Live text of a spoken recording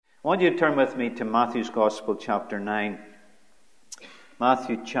I want you to turn with me to Matthew's Gospel, chapter 9.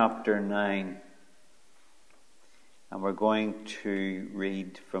 Matthew chapter 9. And we're going to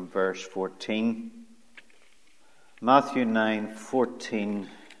read from verse 14. Matthew 9:14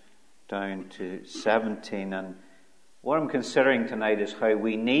 down to 17. And what I'm considering tonight is how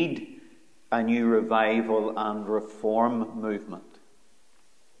we need a new revival and reform movement.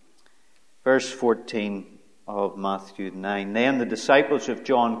 Verse 14 of Matthew 9. Then the disciples of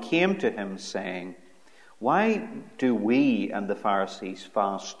John came to him, saying, "Why do we and the Pharisees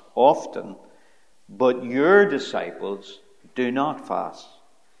fast often, but your disciples do not fast?"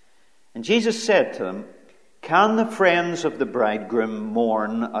 And Jesus said to them, "Can the friends of the bridegroom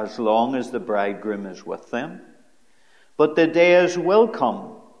mourn as long as the bridegroom is with them? But the days will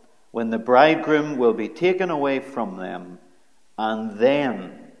come when the bridegroom will be taken away from them, and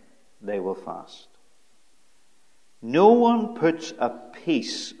then they will fast. No one puts a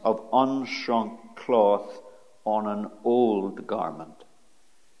piece of unshrunk cloth on an old garment,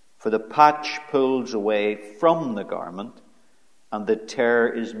 for the patch pulls away from the garment, and the tear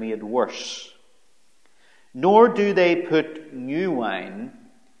is made worse. Nor do they put new wine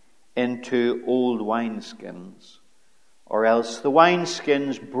into old wineskins, or else the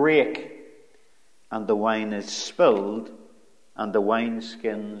wineskins break, and the wine is spilled, and the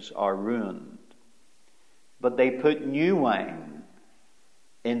wineskins are ruined. But they put new wine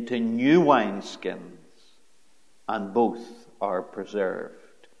into new wineskins, and both are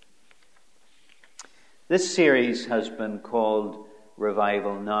preserved." This series has been called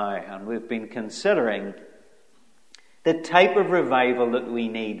Revival Now, and we've been considering the type of revival that we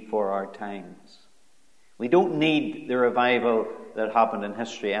need for our times. We don't need the revival that happened in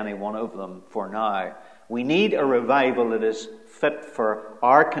history, any one of them, for now. We need a revival that is fit for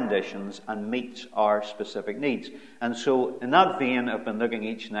our conditions and meets our specific needs. And so, in that vein, I've been looking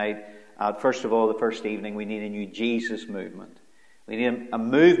each night at, first of all, the first evening, we need a new Jesus movement. We need a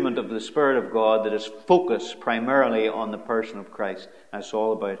movement of the Spirit of God that is focused primarily on the person of Christ. And it's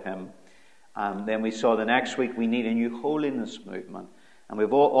all about Him. Then we saw the next week we need a new holiness movement. And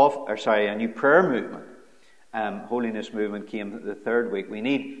we've a new prayer movement. Holiness movement came the third week. We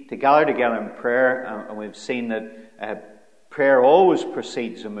need to gather together in prayer, and we've seen that prayer always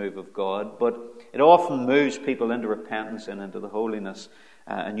precedes a move of God, but it often moves people into repentance and into the holiness,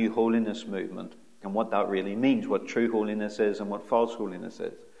 a new holiness movement, and what that really means, what true holiness is and what false holiness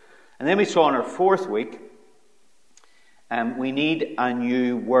is. And then we saw in our fourth week, we need a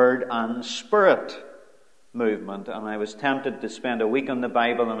new Word and Spirit movement. And I was tempted to spend a week on the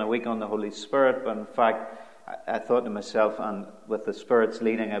Bible and a week on the Holy Spirit, but in fact, I thought to myself, and with the Spirit's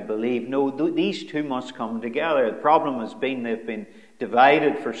leading, I believe, no, these two must come together. The problem has been they've been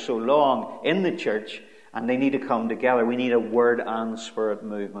divided for so long in the church, and they need to come together. We need a Word and Spirit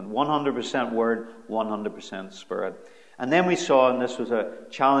movement. 100% Word, 100% Spirit. And then we saw, and this was a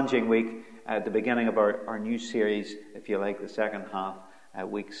challenging week, at the beginning of our new series, if you like, the second half,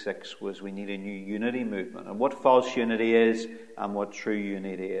 week 6, was we need a new unity movement, and what false unity is and what true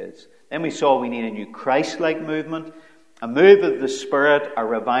unity is. Then we saw we need a new Christ-like movement. A move of the Spirit, a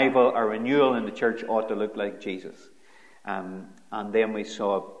revival, a renewal in the church ought to look like Jesus. And then we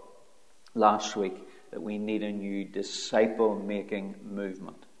saw last week that we need a new disciple-making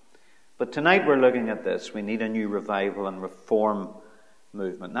movement. But tonight we're looking at this. We need a new revival and reform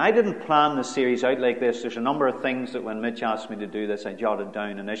movement. Now, I didn't plan the series out like this. There's a number of things that when Mitch asked me to do this, I jotted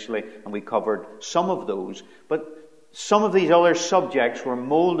down initially, and we covered some of those. But some of these other subjects were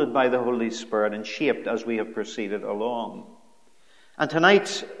molded by the Holy Spirit and shaped as we have proceeded along. And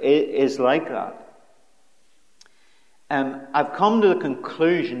tonight's is like that. I've come to the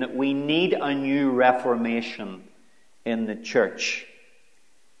conclusion that we need a new reformation in the church.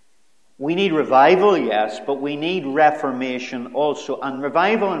 We need revival, yes, but we need reformation also. And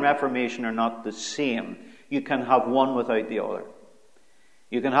revival and reformation are not the same. You can have one without the other.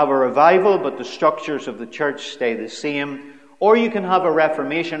 You can have a revival, but the structures of the church stay the same. Or you can have a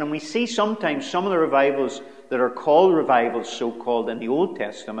reformation. And we see sometimes some of the revivals that are called revivals, so-called in the Old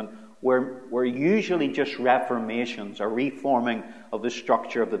Testament, were usually just reformations, a reforming of the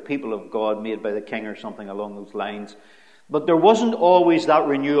structure of the people of God made by the king or something along those lines. But there wasn't always that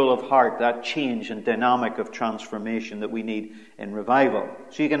renewal of heart, that change and dynamic of transformation that we need in revival.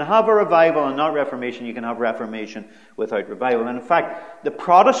 So you can have a revival and not reformation. You can have reformation without revival. And in fact, the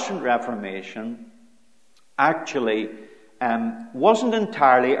Protestant Reformation actually wasn't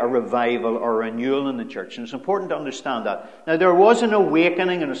entirely a revival or a renewal in the church. And it's important to understand that. Now, there was an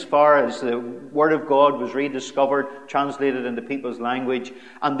awakening, and as far as the Word of God was rediscovered, translated into people's language,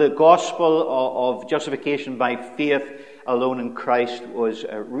 and the gospel of justification by faith alone in Christ was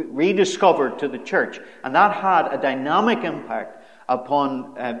rediscovered to the church. And that had a dynamic impact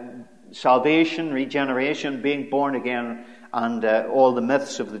upon salvation, regeneration, being born again, and all the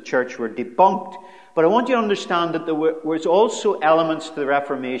myths of the church were debunked. But I want you to understand that there was also elements to the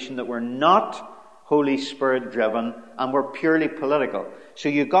Reformation that were not Holy Spirit driven and were purely political. So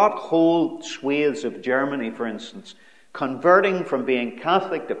you got whole swathes of Germany, for instance, converting from being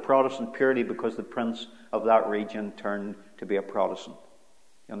Catholic to Protestant purely because the prince of that region turned to be a Protestant.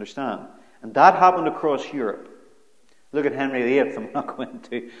 You understand? And that happened across Europe. Look at Henry VIII. I'm not going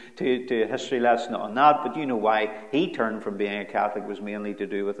to a history lesson on that, but you know why he turned from being a Catholic was mainly to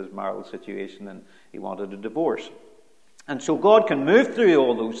do with his marital situation, and he wanted a divorce. And so God can move through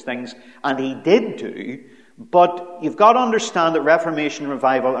all those things, and he did do, but you've got to understand that Reformation and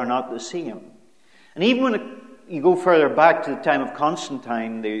revival are not the same. And even when you go further back to the time of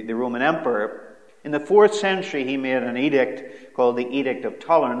Constantine, the Roman emperor, in the 4th century he made an edict called the Edict of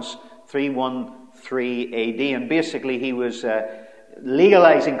Tolerance, 313 AD, and basically he was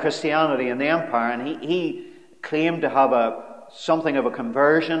legalizing Christianity in the empire, and he claimed to have something of a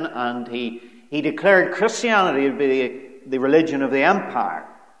conversion, and he declared Christianity to be the religion of the empire.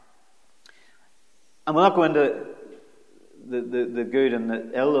 And we'll not go into the good and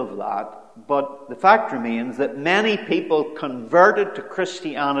the ill of that, but the fact remains that many people converted to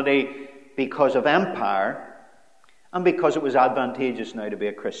Christianity because of empire, and because it was advantageous now to be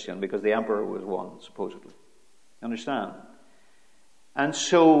a Christian, because the emperor was one, supposedly. You understand? And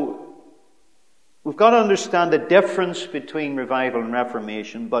so we've got to understand the difference between revival and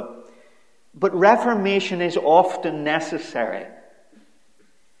Reformation, but Reformation is often necessary.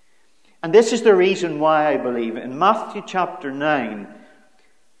 And this is the reason why I believe in Matthew chapter 9,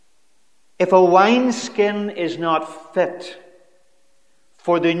 if a wineskin is not fit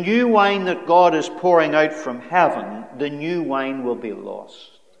for the new wine that God is pouring out from heaven, the new wine will be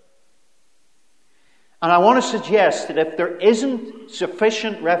lost. And I want to suggest that if there isn't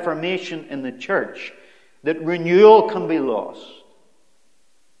sufficient reformation in the church, that renewal can be lost.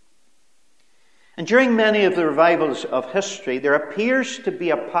 And during many of the revivals of history, there appears to be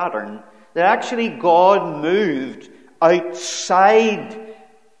a pattern that actually God moved outside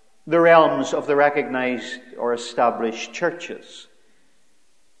the realms of the recognized or established churches.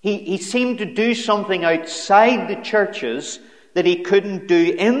 He seemed to do something outside the churches that he couldn't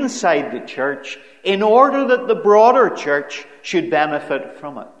do inside the church in order that the broader church should benefit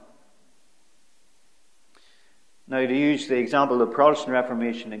from it. Now, to use the example of the Protestant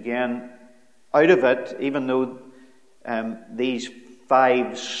Reformation again, out of it, even though these 5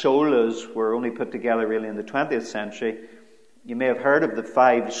 solas were only put together really in the 20th century, you may have heard of the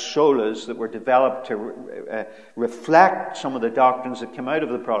 5 solas that were developed to reflect some of the doctrines that came out of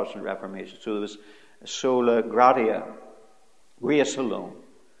the Protestant Reformation. So there was sola gratia, grace alone;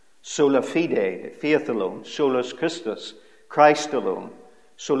 sola fide, faith alone; solus Christus, Christ alone;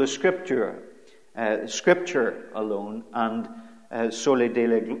 sola scriptura, scripture alone; and soli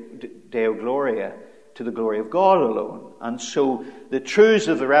Deo gloria, to the glory of God alone. And so the truths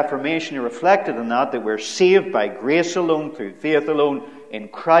of the Reformation are reflected in that we're saved by grace alone, through faith alone, in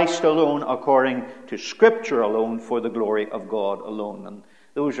Christ alone, according to Scripture alone, for the glory of God alone. And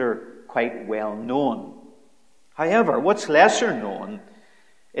those are quite well known. However, what's lesser known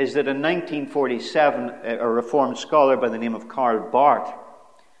is that in 1947, a Reformed scholar by the name of Karl Barth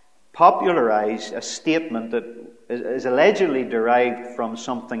popularized a statement that is allegedly derived from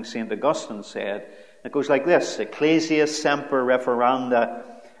something St. Augustine said. It goes like this: Ecclesia semper reformanda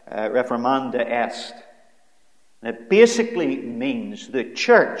est. And it basically means the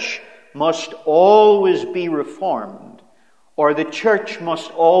church must always be reformed, or the church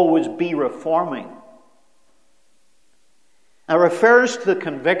must always be reforming. It refers to the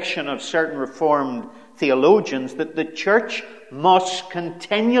conviction of certain Reformed theologians that the church must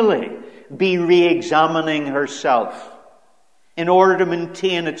continually be re-examining herself in order to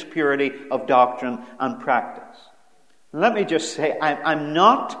maintain its purity of doctrine and practice. Let me just say, I'm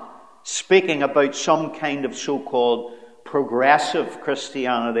not speaking about some kind of so-called progressive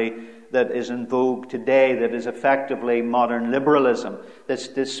Christianity that is in vogue today, that is effectively modern liberalism, that's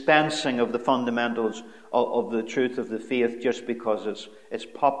dispensing of the fundamentals of the truth of the faith just because it's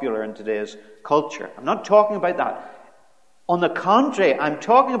popular in today's culture. I'm not talking about that. On the contrary, I'm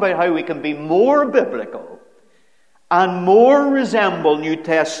talking about how we can be more biblical and more resemble New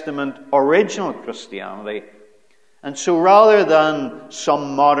Testament original Christianity. And so rather than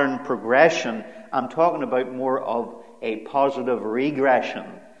some modern progression, I'm talking about more of a positive regression,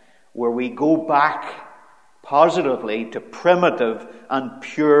 where we go back positively to primitive and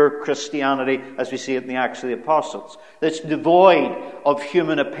pure Christianity as we see it in the Acts of the Apostles. That's devoid of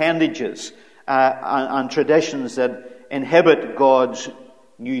human appendages and traditions that inhibit God's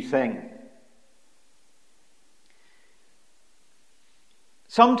new thing.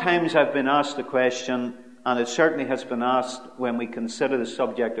 Sometimes I've been asked the question, and it certainly has been asked when we consider the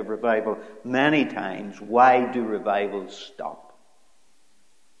subject of revival many times, why do revivals stop?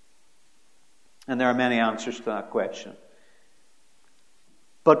 And there are many answers to that question.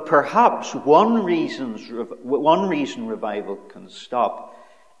 But perhaps one reason revival can stop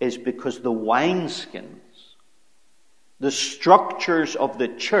is because the wineskins, the structures of the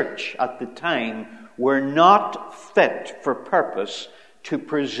church at the time, were not fit for purpose to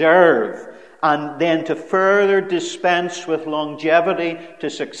preserve and then to further dispense with longevity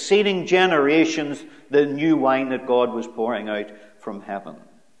to succeeding generations the new wine that God was pouring out from heaven.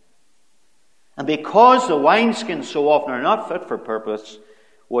 And because the wineskins so often are not fit for purpose,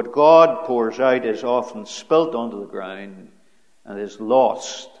 what God pours out is often spilt onto the ground and is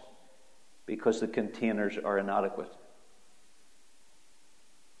lost because the containers are inadequate.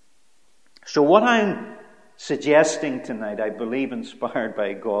 So what I'm suggesting tonight, I believe inspired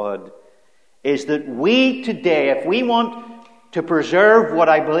by God, is that we today, if we want to preserve what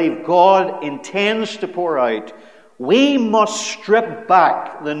I believe God intends to pour out, we must strip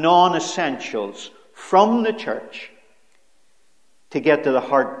back the non-essentials from the church to get to the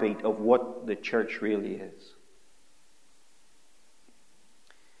heartbeat of what the church really is.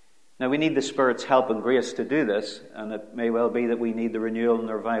 Now, we need the Spirit's help and grace to do this, and it may well be that we need the renewal and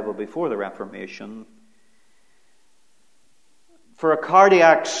the revival before the Reformation. For a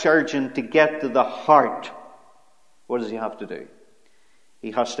cardiac surgeon to get to the heart, what does he have to do? He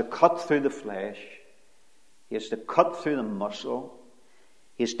has to cut through the flesh. He has to cut through the muscle.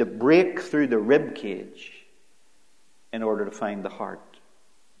 He has to break through the rib cage in order to find the heart.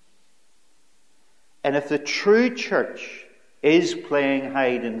 And if the true church is playing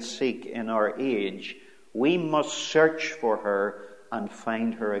hide and seek in our age, we must search for her and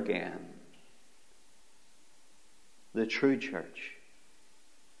find her again. The true church.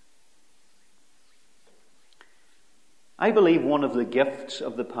 I believe one of the gifts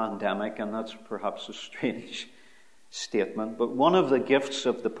of the pandemic, and that's perhaps a strange statement, but one of the gifts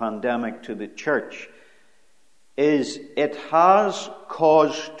of the pandemic to the church is it has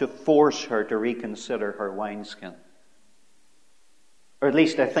caused to force her to reconsider her wineskin. Or at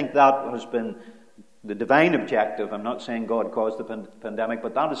least I think that has been the divine objective. I'm not saying God caused the pandemic,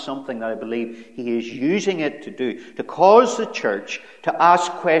 but that is something that I believe He is using it to do, to cause the church to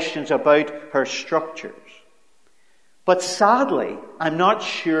ask questions about her structures. But sadly, I'm not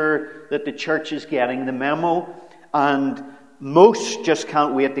sure that the church is getting the memo, and most just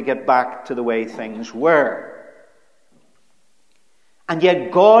can't wait to get back to the way things were. And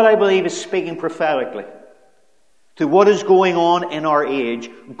yet God, I believe, is speaking prophetically to what is going on in our age.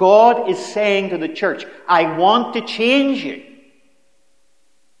 God is saying to the church, I want to change you.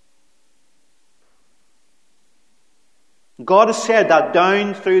 God has said that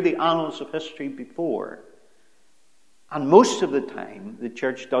down through the annals of history before. And most of the time, the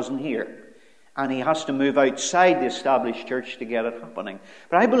church doesn't hear. And He has to move outside the established church to get it happening.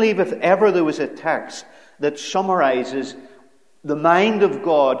 But I believe if ever there was a text that summarizes the mind of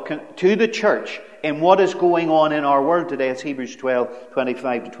God to the church in what is going on in our world today, it's Hebrews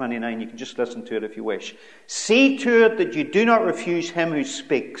 12:25-29. You can just listen to it if you wish. See to it that you do not refuse Him who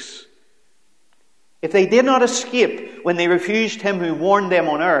speaks. If they did not escape when they refused Him who warned them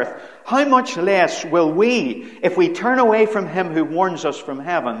on earth, how much less will we, if we turn away from Him who warns us from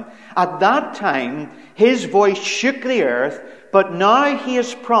heaven? At that time, His voice shook the earth, but now He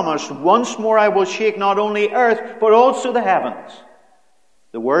has promised, once more I will shake not only earth, but also the heavens.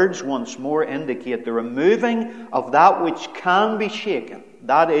 The words once more indicate the removing of that which can be shaken,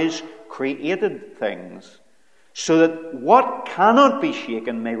 that is, created things, so that what cannot be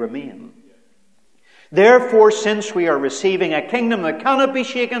shaken may remain. Therefore, since we are receiving a kingdom that cannot be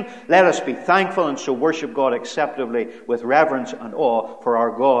shaken, let us be thankful and so worship God acceptably with reverence and awe, for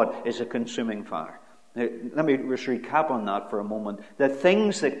our God is a consuming fire. Now, let me just recap on that for a moment. The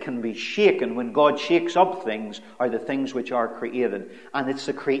things that can be shaken, when God shakes up things, are the things which are created. And it's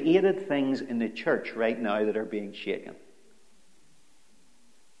the created things in the church right now that are being shaken.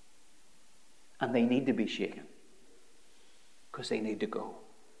 And they need to be shaken. Because they need to go.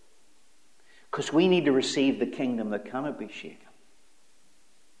 Because we need to receive the kingdom that cannot be shaken.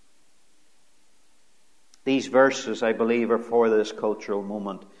 These verses, I believe, are for this cultural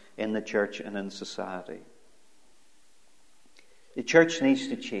moment in the church and in society. The church needs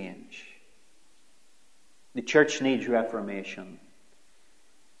to change. The church needs reformation.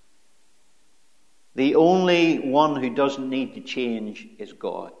 The only one who doesn't need to change is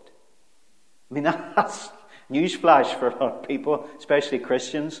God. I mean, that's newsflash for a lot of people, especially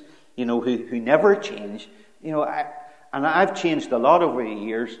Christians, who never change. I've changed a lot over the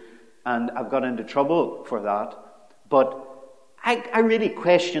years, and I've got into trouble for that. But I really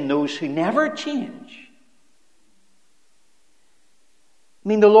question those who never change. I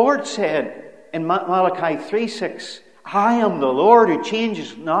mean, the Lord said in Malachi 3:6, I am the Lord who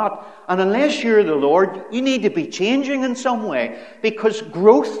changes not. And unless you're the Lord, you need to be changing in some way, because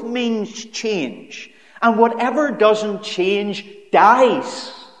growth means change. And whatever doesn't change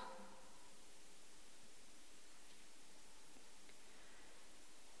dies.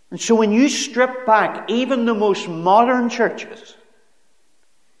 And so when you strip back even the most modern churches,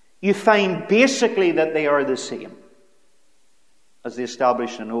 you find basically that they are the same as the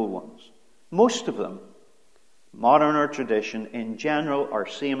established and old ones. Most of them, modern or tradition, in general, are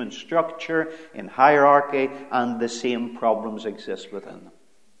same in structure, in hierarchy, and the same problems exist within them.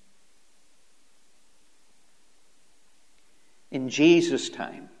 In Jesus'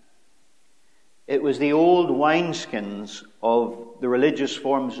 time, it was the old wineskins of the religious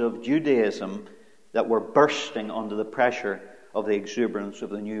forms of Judaism that were bursting under the pressure of the exuberance of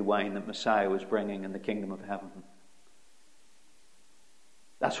the new wine that Messiah was bringing in the kingdom of heaven.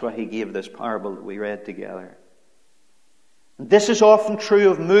 That's why he gave this parable that we read together. And this is often true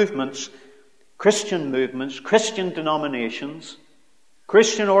of movements, Christian denominations,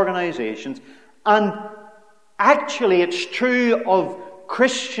 Christian organizations, and actually it's true of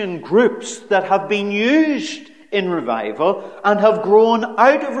Christian groups that have been used in revival and have grown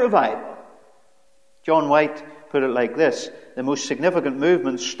out of revival. John White put it like this: the most significant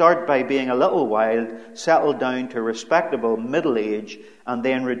movements start by being a little wild, settle down to respectable middle age, and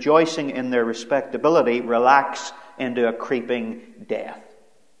then, rejoicing in their respectability, relax into a creeping death.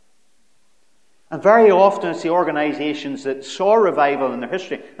 And very often it's the organizations that saw revival in their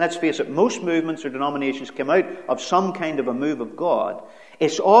history. Let's face it, most movements or denominations came out of some kind of a move of God.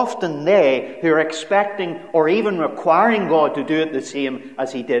 It's often they who are expecting or even requiring God to do it the same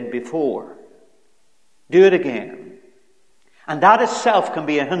as he did before. Do it again. And that itself can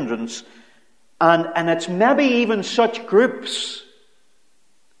be a hindrance. And it's maybe even such groups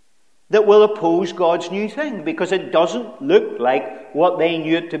that will oppose God's new thing, because it doesn't look like what they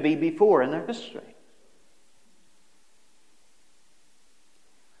knew it to be before in their history.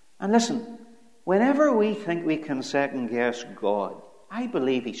 And listen, whenever we think we can second guess God, I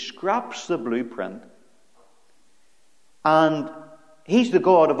believe he scraps the blueprint, and he's the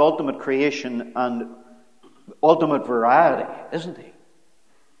God of ultimate creation and ultimate variety, isn't he?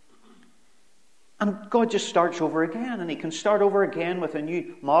 And God just starts over again, and he can start over again with a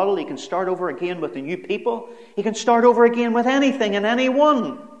new model. He can start over again with a new people. He can start over again with anything and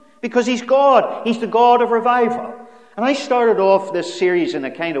anyone, because he's God. He's the God of revival. And I started off this series in a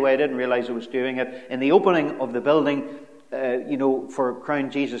kind of way I didn't realize I was doing it. In the opening of the building, for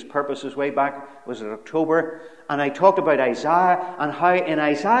Crown Jesus purposes way back, was it October? And I talked about Isaiah and how in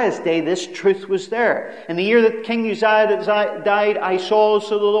Isaiah's day this truth was there. In the year that King Uzziah died, I saw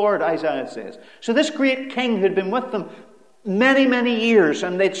also the Lord, Isaiah says. So this great king who had been with them many, many years,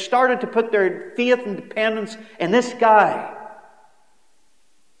 and they'd started to put their faith and dependence in this guy.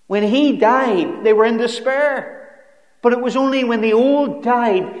 When he died, they were in despair. But it was only when the old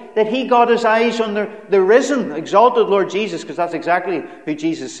died that he got his eyes on the risen, exalted Lord Jesus, because that's exactly who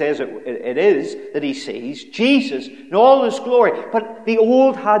Jesus says it is that he sees. Jesus in all his glory. But the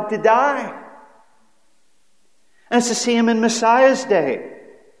old had to die. And it's the same in Messiah's day.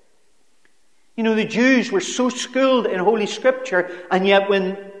 You know, the Jews were so schooled in Holy Scripture, and yet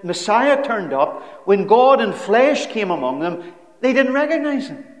when Messiah turned up, when God in flesh came among them, they didn't recognize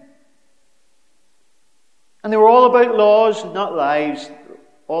him. And they were all about laws, not lives.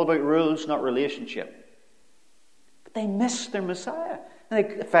 All about rules, not relationship. But they missed their Messiah. And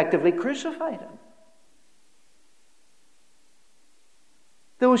they effectively crucified him.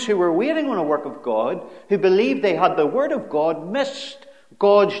 Those who were waiting on a work of God, who believed they had the Word of God, missed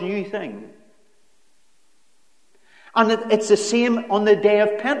God's new thing. And it's the same on the day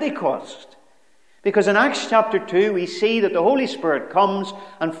of Pentecost. Because in Acts chapter 2, we see that the Holy Spirit comes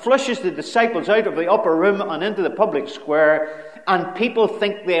and flushes the disciples out of the upper room and into the public square, and people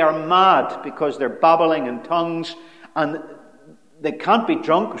think they are mad because they're babbling in tongues, and they can't be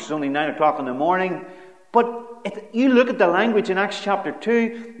drunk, it's only 9 o'clock in the morning. But you look at the language in Acts chapter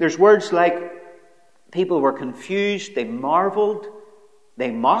 2, there's words like, people were confused, they marveled, they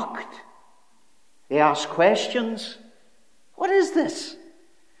mocked, they asked questions. What is this?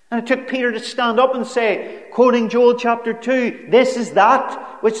 And it took Peter to stand up and say, quoting Joel chapter 2, this is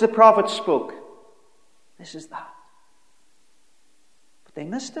that which the prophet spoke. This is that. But they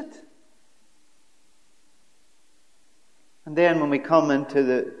missed it. And then when we come into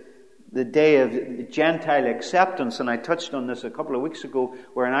the day of Gentile acceptance, and I touched on this a couple of weeks ago,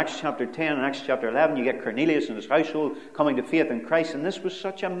 where in Acts chapter 10 and Acts chapter 11 you get Cornelius and his household coming to faith in Christ, and this was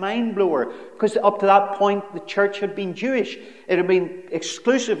such a mind blower, because up to that point the church had been Jewish. It had been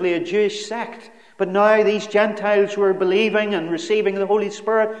exclusively a Jewish sect. But now these Gentiles were believing and receiving the Holy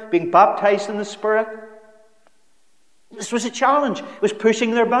Spirit, being baptized in the Spirit. This was a challenge. It was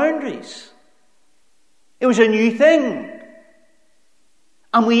pushing their boundaries. It was a new thing.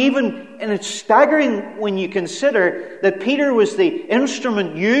 And it's staggering when you consider that Peter was the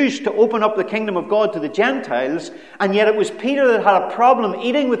instrument used to open up the kingdom of God to the Gentiles, and yet it was Peter that had a problem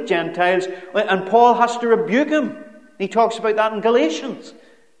eating with Gentiles, and Paul has to rebuke him. He talks about that in Galatians.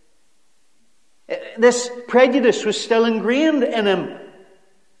 This prejudice was still ingrained in him.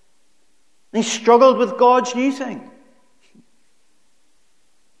 He struggled with God's new thing.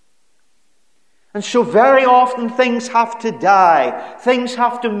 And so very often things have to die, things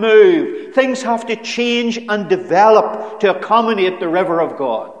have to move, things have to change and develop to accommodate the river of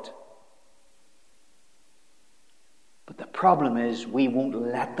God. But the problem is we won't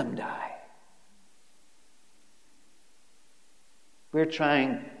let them die. We're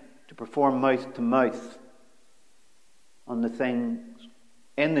trying to perform mouth to mouth on the things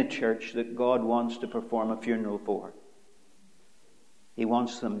in the church that God wants to perform a funeral for. He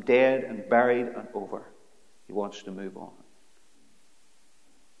wants them dead and buried and over. He wants to move on.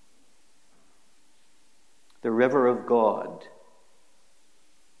 The river of God.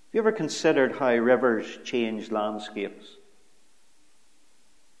 Have you ever considered how rivers change landscapes?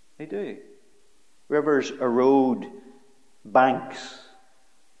 They do. Rivers erode banks.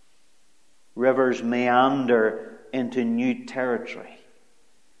 Rivers meander into new territory.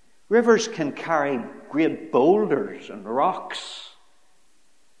 Rivers can carry great boulders and rocks.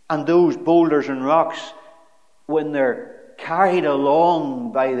 And those boulders and rocks, when they're carried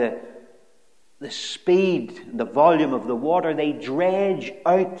along by the speed, the volume of the water, they dredge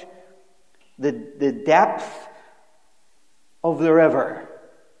out the depth of the river,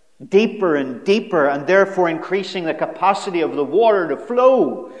 deeper and deeper, and therefore increasing the capacity of the water to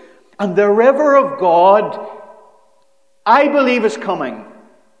flow. And the river of God, I believe, is coming.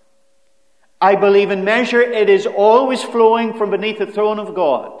 I believe in measure it is always flowing from beneath the throne of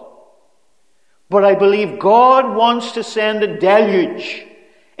God. But I believe God wants to send a deluge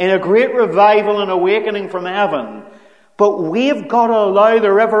in a great revival and awakening from heaven. But we've got to allow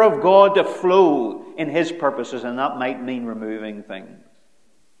the river of God to flow in His purposes, and that might mean removing things.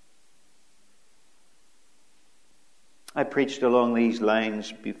 I preached along these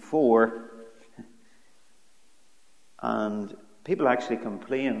lines before, and people actually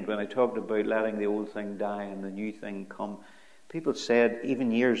complained when I talked about letting the old thing die and the new thing come. People said, even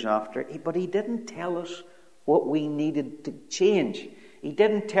years after, but he didn't tell us what we needed to change. He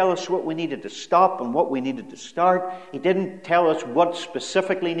didn't tell us what we needed to stop and what we needed to start. He didn't tell us what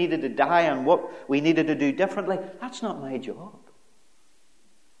specifically needed to die and what we needed to do differently. That's not my job.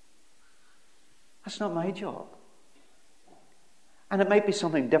 That's not my job. And it might be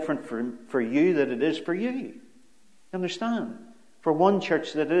something different for you than it is for you. You understand? For one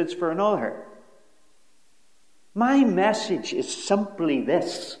church that it is for another. My message is simply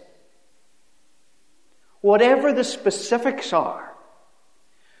this. Whatever the specifics are,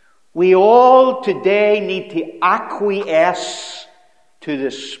 we all today need to acquiesce to the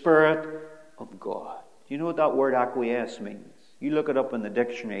Spirit of God. Do you know what that word acquiesce means? You look it up in the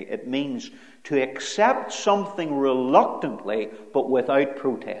dictionary. It means to accept something reluctantly but without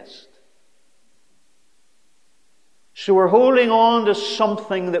protest. So we're holding on to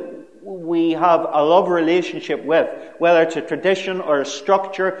something that we have a love relationship with, whether it's a tradition or a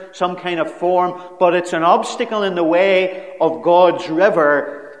structure, some kind of form, but it's an obstacle in the way of God's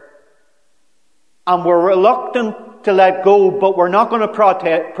river, and we're reluctant to let go, but we're not going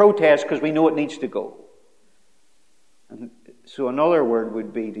to protest because we know it needs to go. And so another word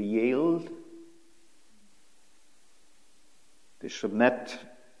would be to yield, to submit,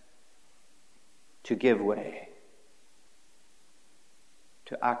 to give way,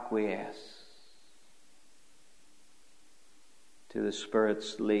 to acquiesce to the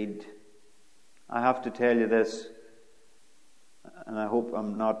Spirit's lead. I have to tell you this, and I hope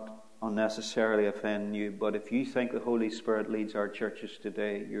I'm not unnecessarily offending you, but if you think the Holy Spirit leads our churches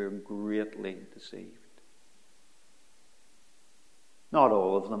today, you're greatly deceived. Not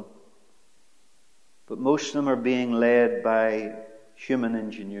all of them, but most of them are being led by human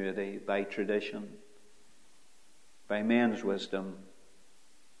ingenuity, by tradition, by men's wisdom.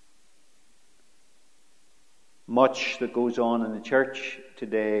 Much that goes on in the church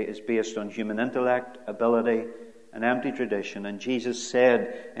today is based on human intellect, ability, and empty tradition. And Jesus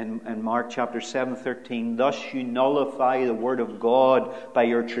said in Mark chapter 7:13, "Thus you nullify the word of God by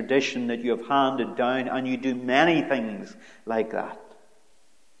your tradition that you have handed down, and you do many things like that."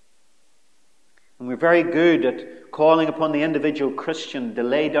 And we're very good at calling upon the individual Christian to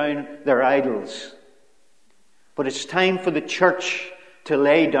lay down their idols. But it's time for the church to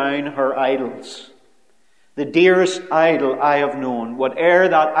lay down her idols. "The dearest idol I have known, whate'er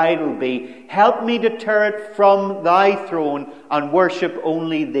that idol be, help me to tear it from thy throne and worship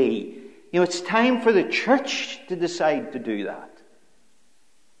only thee." You know, it's time for the church to decide to do that.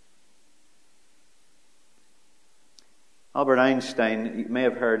 Albert Einstein, you may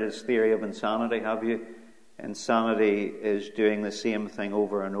have heard his theory of insanity, have you? Insanity is doing the same thing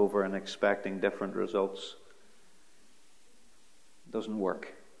over and over and expecting different results. It doesn't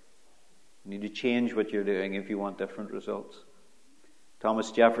work. You need to change what you're doing if you want different results.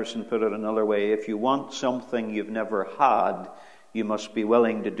 Thomas Jefferson put it another way: if you want something you've never had, you must be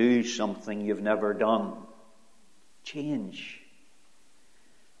willing to do something you've never done. Change.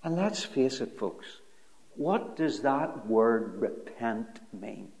 And let's face it, folks, what does that word repent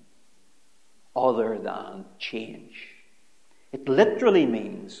mean other than change? It literally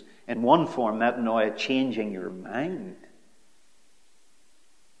means, in one form, metanoia, changing your mind.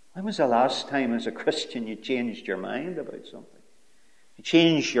 When was the last time as a Christian you changed your mind about something? You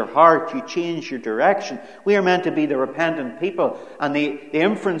changed your heart, you changed your direction. We are meant to be the repentant people. And the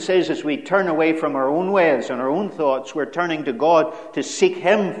inference is, as we turn away from our own ways and our own thoughts, we're turning to God to seek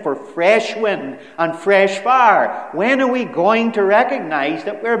Him for fresh wind and fresh fire. When are we going to recognize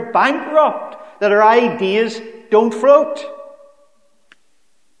that we're bankrupt, that our ideas don't float?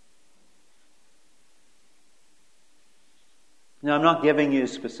 Now, I'm not giving you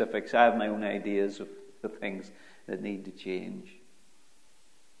specifics. I have my own ideas of the things that need to change.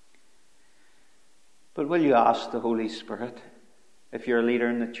 But will you ask the Holy Spirit? If you're a leader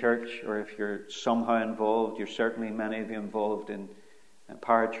in the church, or if you're somehow involved, you're certainly many of you involved in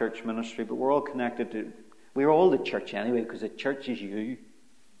parachurch ministry, but we're all connected to, we're all the church anyway, because the church is you.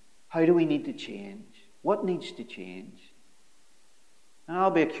 How do we need to change? What needs to change? And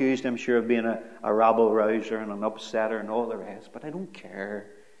I'll be accused, I'm sure, of being a rabble-rouser and an upsetter and all the rest, but I don't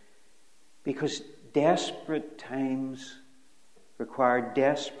care. Because desperate times require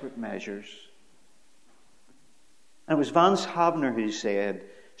desperate measures. And it was Vance Havner who said,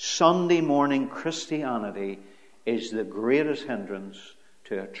 "Sunday morning Christianity is the greatest hindrance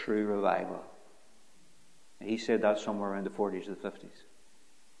to a true revival." And he said that somewhere around the 40s or the 50s.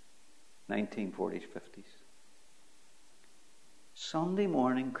 1940s, 50s. Sunday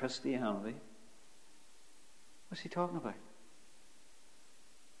morning Christianity. What's he talking about?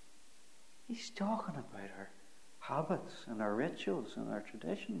 He's talking about our habits and our rituals and our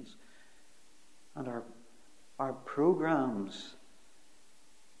traditions and our programs.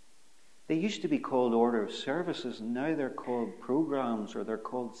 They used to be called order of services, and now they're called programs, or they're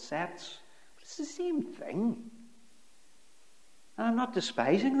called sets. But it's the same thing. And I'm not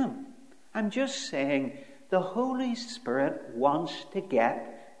despising them. I'm just saying the Holy Spirit wants to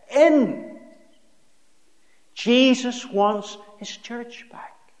get in. Jesus wants His church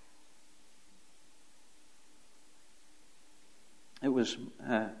back. It was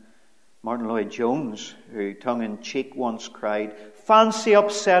Martin Lloyd-Jones who, tongue-in-cheek, once cried, "Fancy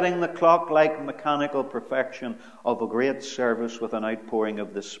upsetting the clock like mechanical perfection of a great service with an outpouring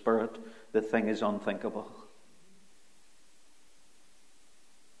of the Spirit. The thing is unthinkable."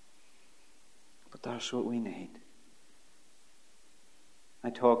 But that's what we need.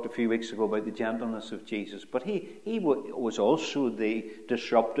 I talked a few weeks ago about the gentleness of Jesus, but he was also the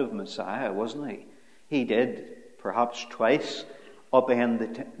disruptive Messiah, wasn't he? He did, perhaps twice,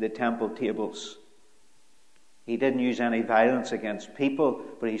 upend the temple tables. He didn't use any violence against people,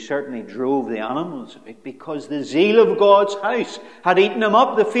 but he certainly drove the animals because the zeal of God's house had eaten him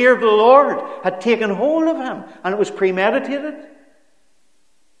up. The fear of the Lord had taken hold of him, and it was premeditated.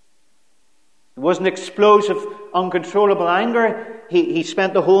 It wasn't explosive, uncontrollable anger. He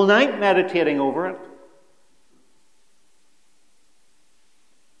spent the whole night meditating over it.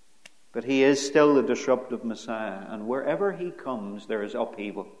 But he is still the disruptive Messiah, and wherever he comes, there is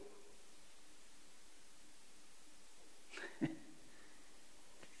upheaval.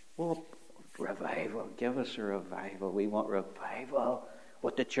 Well, revival. Give us a revival. We want revival.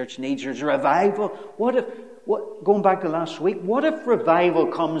 What the church needs is revival. Going back to last week, what if revival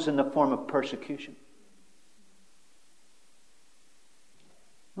comes in the form of persecution?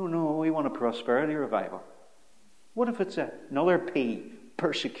 No, we want a prosperity revival. What if it's another P,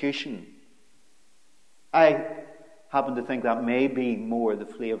 persecution? I happen to think that may be more the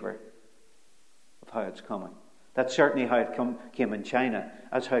flavour of how it's coming. That's certainly how it came in China.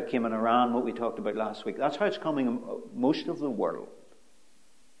 That's how it came in Iran, what we talked about last week. That's how it's coming in most of the world.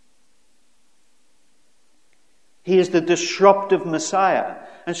 He is the disruptive Messiah.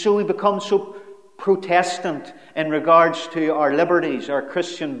 And so we become so Protestant in regards to our liberties, our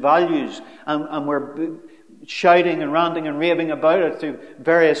Christian values, and we're shouting and ranting and raving about it through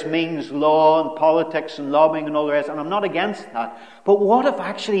various means, law and politics and lobbying and all the rest. And I'm not against that. But what if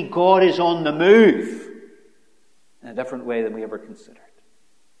actually God is on the move in a different way than we ever considered?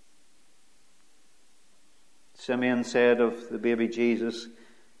 Simeon said of the baby Jesus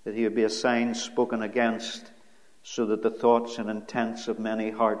that he would be a sign spoken against, so that the thoughts and intents of many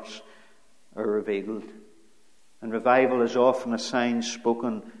hearts are revealed. And revival is often a sign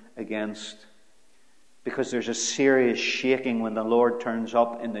spoken against, because there's a serious shaking when the Lord turns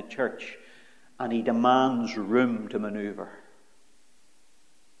up in the church and he demands room to maneuver.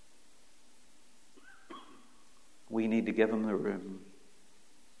 We need to give him the room.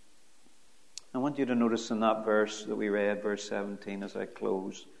 I want you to notice in that verse that we read, verse 17, as I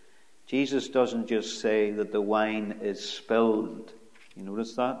close, Jesus doesn't just say that the wine is spilled. You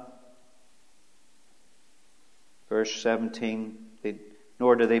notice that? Verse 17,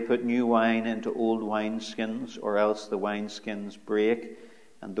 nor do they put new wine into old wineskins, or else the wineskins break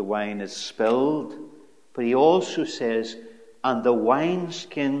and the wine is spilled. But he also says, and the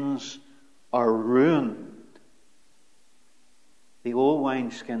wineskins are ruined. The old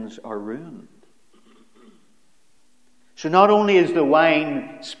wineskins are ruined. So not only is the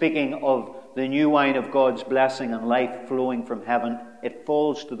wine speaking of the new wine of God's blessing and life flowing from heaven, it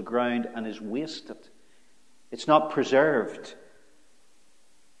falls to the ground and is wasted. It's not preserved.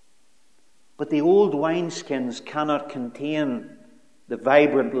 But the old wineskins cannot contain the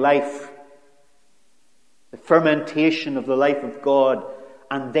vibrant life, the fermentation of the life of God,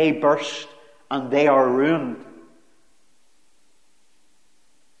 and they burst and they are ruined.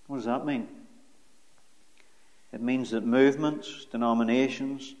 What does that mean? It means that movements,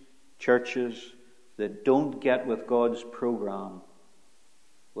 denominations, churches that don't get with God's program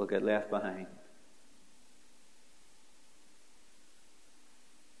will get left behind.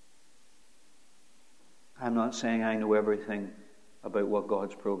 I'm not saying I know everything about what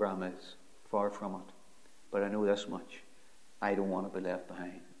God's program is. Far from it. But I know this much. I don't want to be left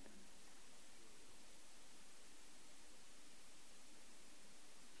behind.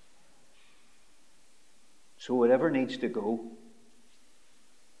 So whatever needs to go,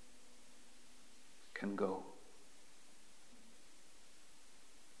 can go.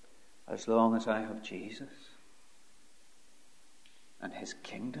 As long as I have Jesus and his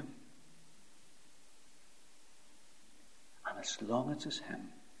kingdom. And as long as it's him,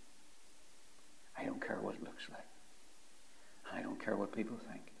 I don't care what it looks like. And I don't care what people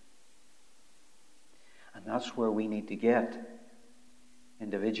think. And that's where we need to get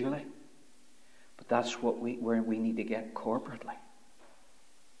individually. But that's where we need to get corporately.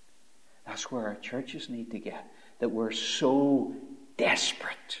 That's where our churches need to get. That we're so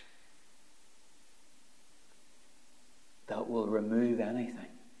desperate that we'll remove anything.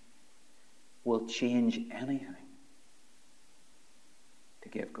 We'll change anything to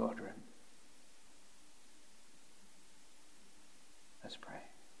give God room. Let's pray.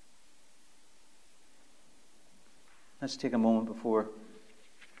 Let's take a moment before,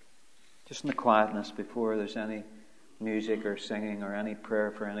 just in the quietness, before there's any music or singing or any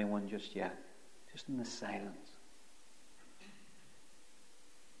prayer for anyone just yet. Just in the silence.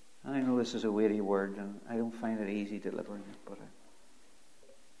 And I know this is a weighty word and I don't find it easy delivering it, but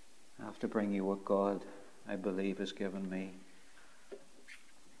I have to bring you what God, I believe, has given me.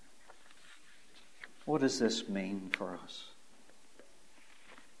 What does this mean for us?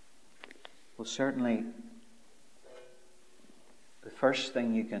 Well, certainly, the first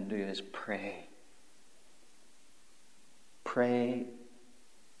thing you can do is pray. Pray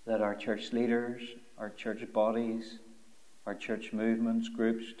that our church leaders, our church bodies, our church movements,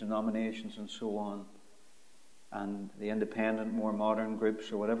 groups, denominations, and so on, and the independent, more modern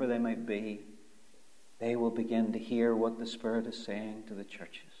groups, or whatever they might be, they will begin to hear what the Spirit is saying to the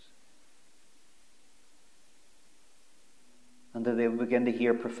churches. And that they will begin to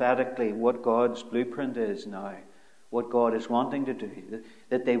hear prophetically what God's blueprint is now, what God is wanting to do,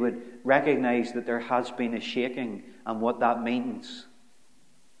 that they would recognize that there has been a shaking and what that means,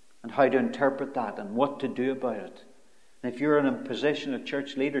 and how to interpret that and what to do about it. And if you're in a position of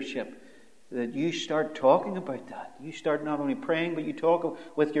church leadership, that you start talking about that. You start not only praying, but you talk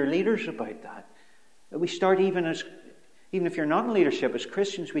with your leaders about that. That we start even if you're not in leadership, as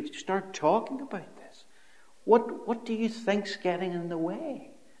Christians, we start talking about this. What do you think's getting in the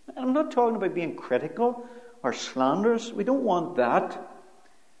way? I'm not talking about being critical or slanderous. We don't want that.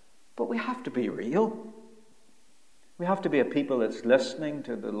 But we have to be real. We have to be a people that's listening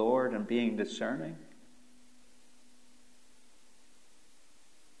to the Lord and being discerning.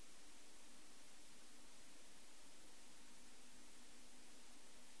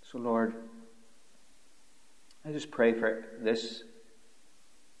 So, Lord, I just pray for this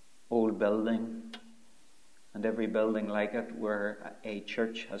old building and every building like it where a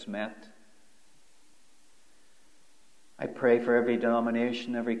church has met. I pray for every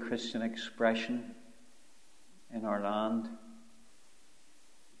denomination, every Christian expression in our land.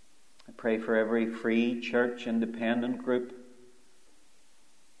 I pray for every free church, independent group,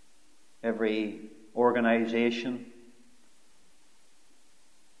 every organization,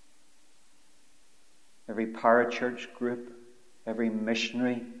 every parachurch group, every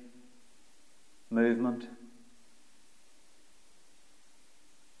missionary movement.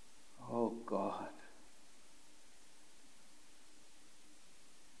 Oh God.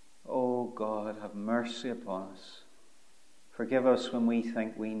 Oh God, have mercy upon us. Forgive us when we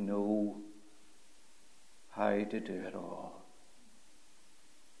think we know how to do it all.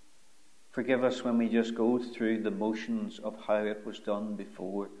 Forgive us when we just go through the motions of how it was done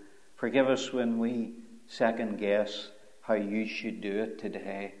before. Forgive us when we second guess how you should do it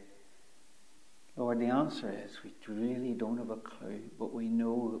today. Lord, the answer is we really don't have a clue, but we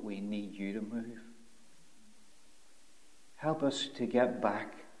know that we need you to move. Help us to get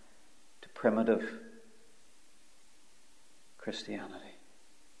back to primitive Christianity.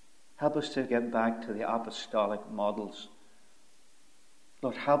 Help us to get back to the apostolic models.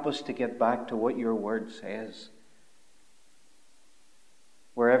 Lord, help us to get back to what your word says,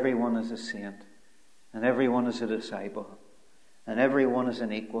 where everyone is a saint, and everyone is a disciple, and everyone is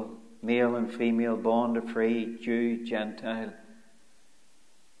an equal, male and female, bond or free, Jew, Gentile,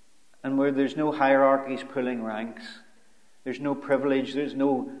 and where there's no hierarchies pulling ranks, there's no privilege, there's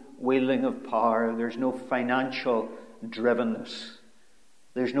no wielding of power, there's no financial drivenness,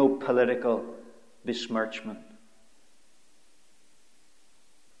 there's no political besmirchment.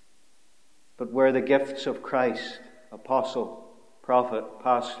 But where the gifts of Christ, apostle, prophet,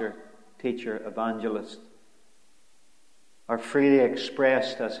 pastor, teacher, evangelist, are freely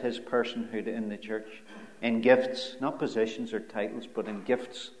expressed as his personhood in the church, in gifts, not positions or titles, but in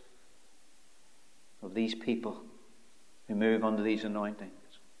gifts of these people who move under these anointings.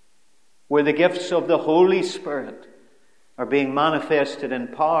 Where the gifts of the Holy Spirit are being manifested in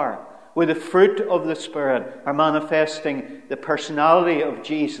power, where the fruit of the Spirit are manifesting the personality of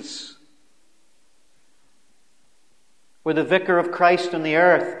Jesus, where the Vicar of Christ on the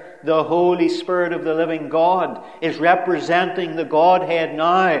earth, the Holy Spirit of the living God, is representing the Godhead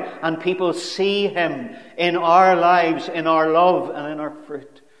now, and people see Him in our lives, in our love and in our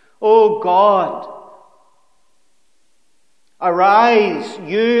fruit. Oh God, arise,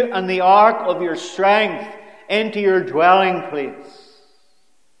 you and the ark of your strength, into your dwelling place,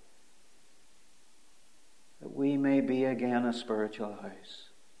 that we may be again a spiritual house,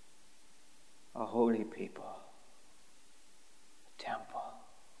 a holy people, a temple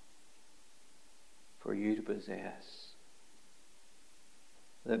for you to possess,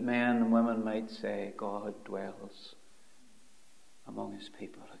 that men and women might say, God dwells among His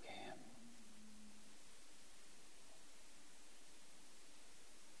people again.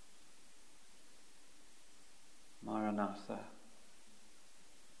 Maranatha,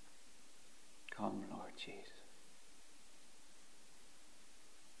 come, Lord Jesus.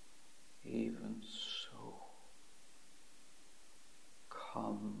 Even so,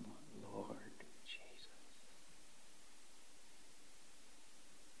 come,